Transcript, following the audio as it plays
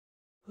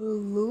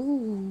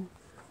Hello,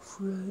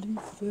 Freddie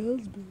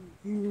Fazbear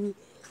here,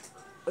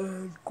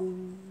 and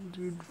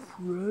Golden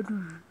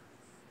Freddy.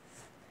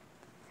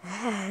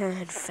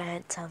 And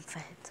Phantom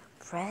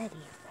Freddy.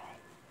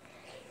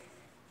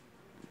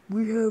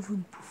 We have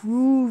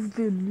improved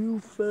the new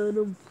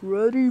Phantom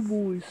Freddy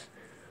voice.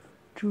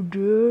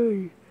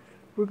 Today,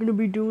 we're gonna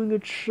be doing a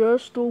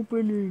chest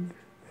opening.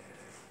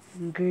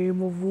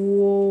 Game of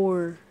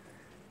War.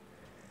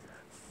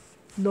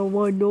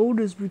 Now I know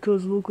this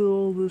because look at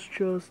all this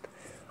chest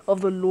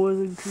of the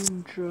Northern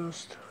King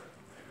chest.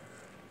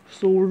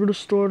 So we're gonna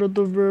start at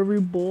the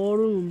very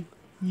bottom.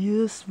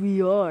 Yes,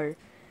 we are.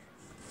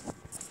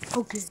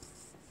 Okay.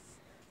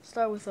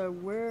 Start with our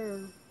rare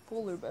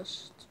polar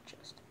best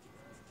chest.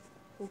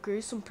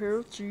 Okay, some pair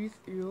of teeth.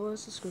 Ew,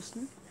 that's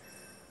disgusting.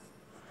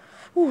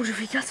 Ooh,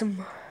 we got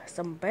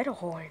some better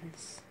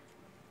horns.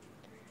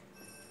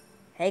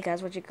 Hey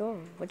guys, what you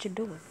going? What you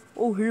doing?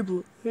 Oh, hey,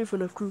 hey,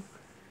 fnaf crew.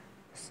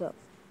 What's up?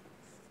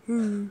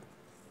 Hey.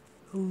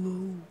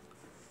 Hello.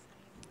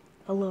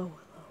 Hello.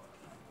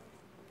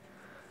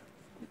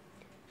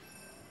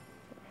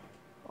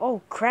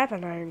 Oh, crap,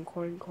 an iron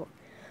corn.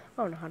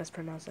 I don't know how to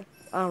pronounce it.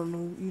 I don't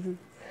know either.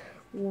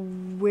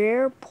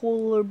 Where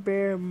polar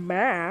bear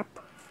map?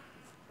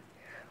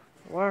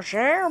 What's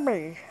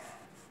me?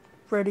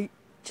 Freddie,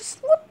 just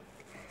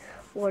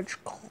what's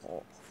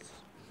called?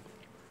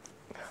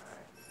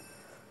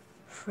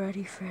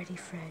 Freddie.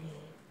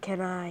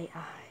 Can I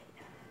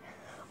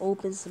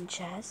open some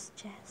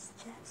chest?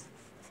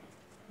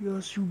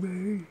 Yes, you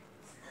may.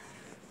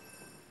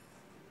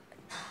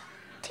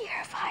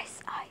 Tear of ice.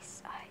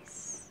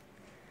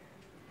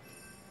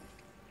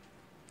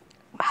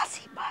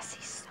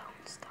 Mossy, stone.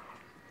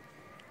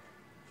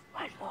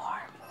 One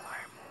more.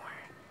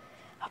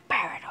 A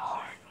parrot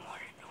horn.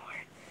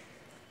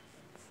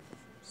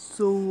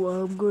 So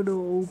I'm gonna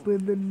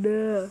open the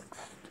next.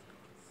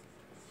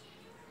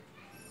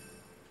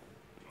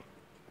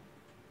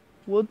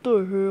 What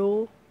the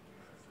hell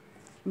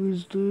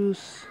is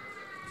this?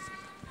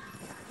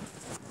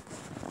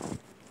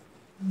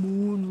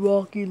 Moon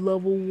Rocky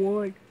level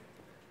 1.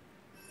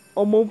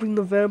 I'm opening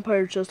the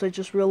vampire chest, I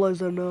just realized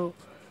that now.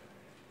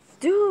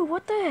 Dude,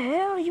 what the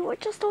hell? You were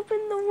just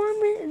opening the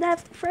one that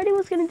Freddy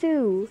was gonna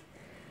do.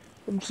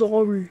 I'm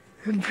sorry.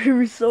 I'm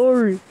very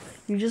sorry.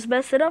 You just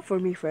messed it up for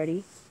me,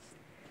 Freddy.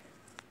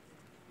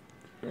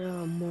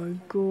 Oh my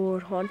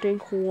god, haunting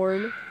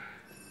horn.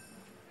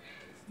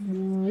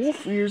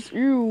 Wolf ears,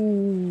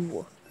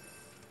 ew.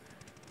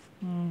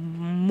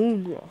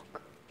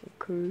 Moonrock,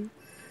 okay.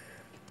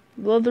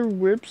 Leather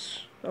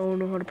rips, I don't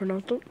know how to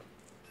pronounce it.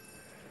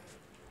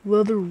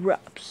 Leather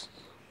wraps.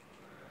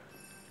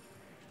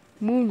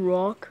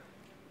 Moonrock.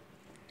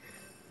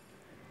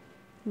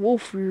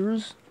 Wolf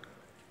ears.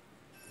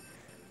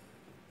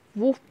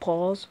 Wolf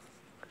paws.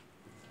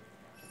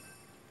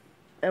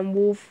 And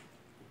wolf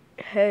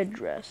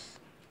headdress.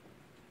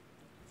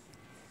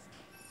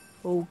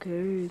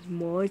 Okay, it's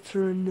my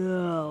turn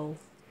now.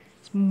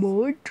 It's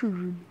my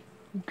turn.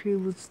 Okay,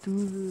 let's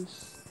do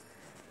this.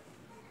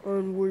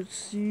 Onward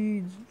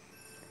seeds.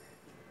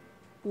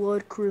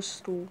 Blood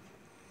crystal.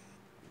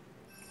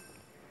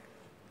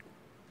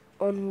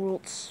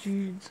 Unworld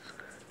seeds.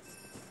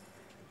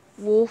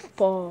 Wolf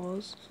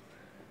paws.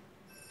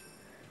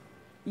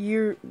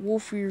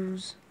 Wolf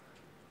ears.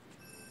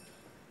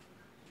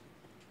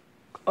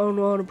 I don't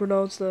know how to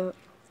pronounce that.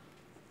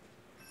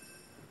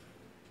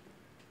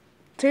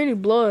 Tiny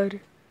blood.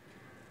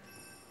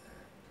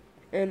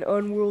 And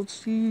unworld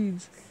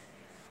seeds.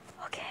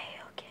 Okay.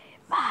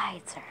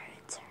 My turn.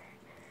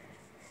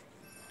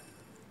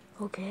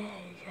 Okay.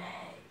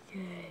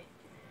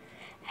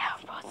 How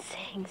about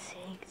sing?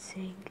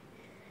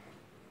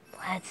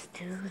 Let's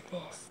do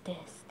this.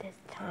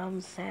 Tom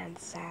sand.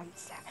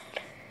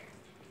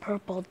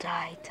 Purple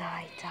dye.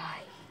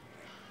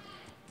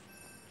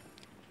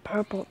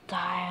 Purple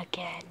dye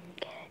again.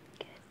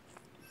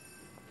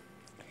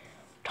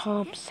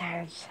 Tom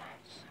sand.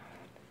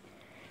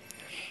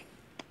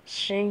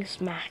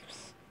 Shinx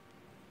maps.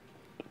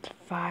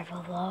 5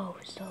 of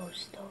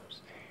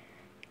those.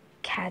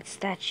 Cat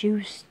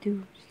statues.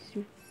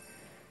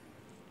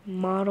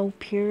 Model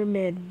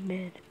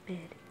pyramid.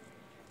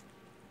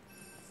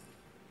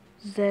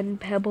 Zen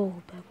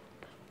pebble.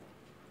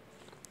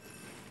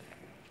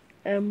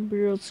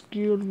 Embryo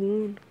skilled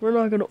wound. We're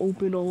not gonna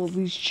open all of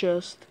these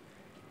chests.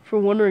 For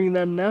wondering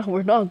that now,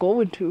 we're not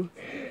going to.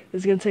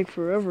 It's gonna take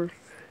forever.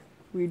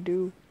 We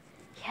do.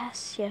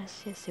 Yes,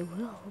 it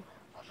will.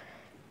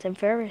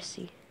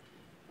 Tempheracy.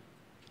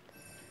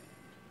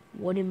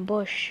 Wooden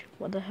bush.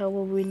 What the hell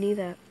will we need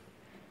that?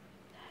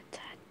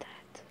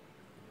 That.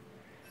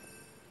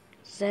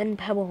 Zen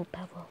pebble.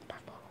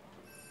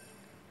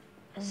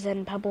 A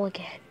Zen pebble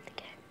again.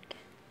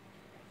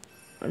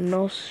 A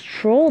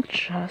nostril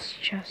chest.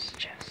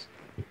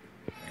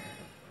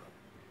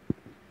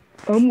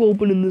 I'm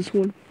opening this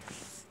one.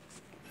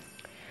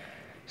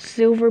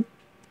 Silver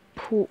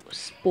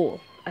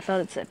spool. I thought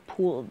it said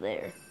pool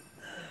there.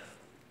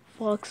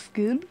 Fox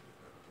skin.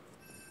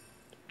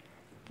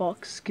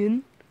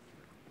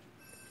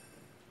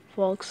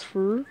 Fox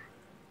fur.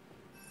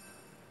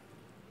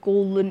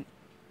 Golden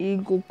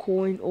eagle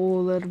coin.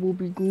 Oh, that will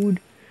be good.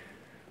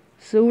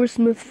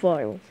 Silversmith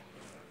file.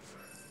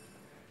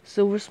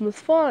 Silversmith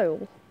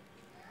file.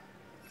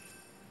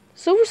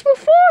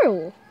 Silversmith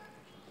file.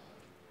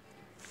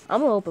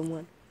 I'm gonna open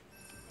one.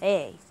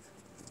 Hey.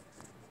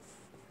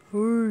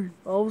 Hey,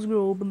 I was gonna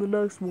open the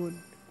next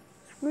one.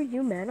 Screw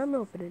you, man. I'm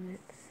opening it.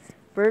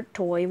 Bird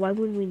toy. Why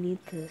would we need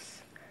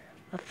this?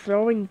 A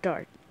throwing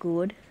dart.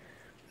 Good.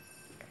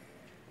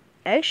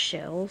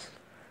 Eggshells.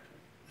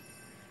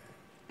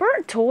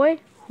 Bird toy.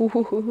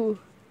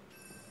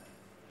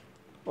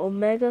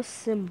 Omega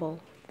symbol.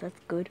 That's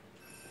good.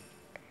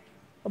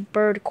 A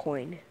bird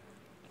coin.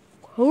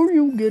 How are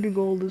you getting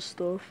all this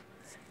stuff?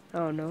 I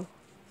don't know.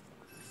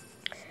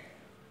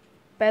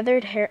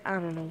 Feathered hair. I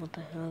don't know what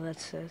the hell that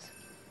says.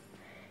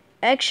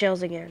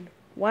 Eggshells again.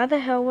 Why the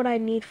hell would I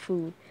need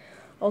food?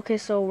 Okay,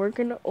 so we're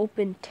gonna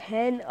open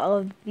 10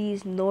 of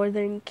these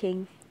Northern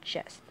King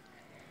chests.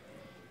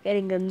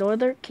 Getting a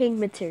Northern King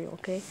material,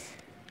 okay?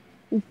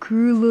 Okay,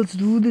 let's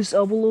do this.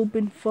 I will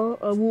open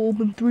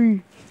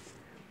 3.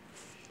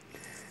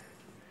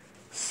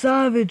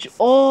 Savage.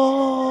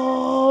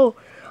 Oh,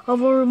 I'm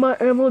wearing my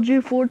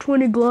MLG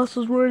 420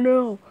 glasses right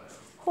now.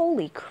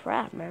 Holy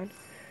crap, man.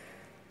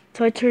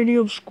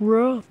 Titanium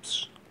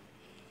scraps.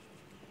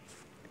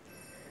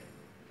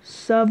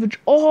 Savage.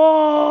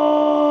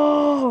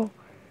 Oh!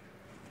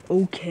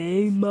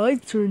 Okay, my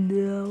turn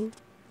now.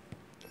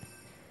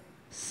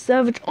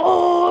 Savage.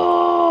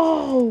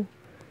 Oh!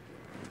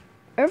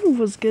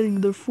 Everyone's getting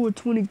their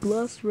 420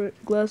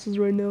 glasses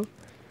right now.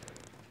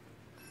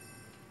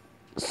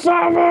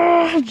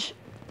 Savage!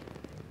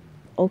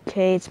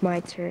 Okay, it's my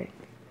turn.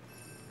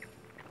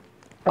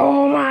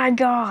 Oh my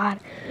god!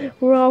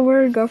 We're all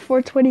wearing our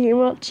 420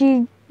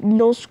 MLG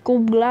no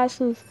scope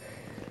glasses.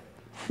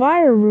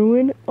 Fire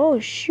ruin. Oh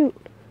shoot.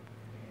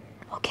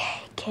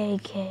 Okay,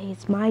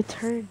 it's my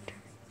turn.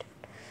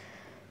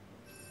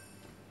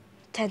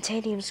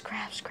 Titanium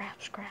scraps.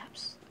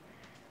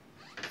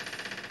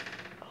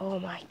 Oh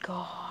my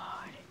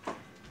god.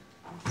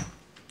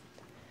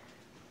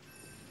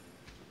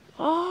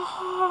 Oh.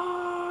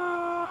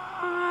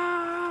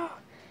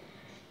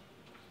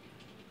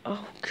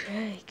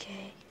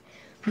 Okay.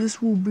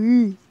 This will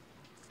be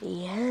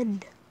The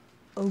end.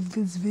 of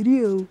this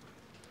video.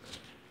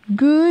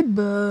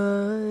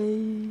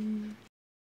 Goodbye.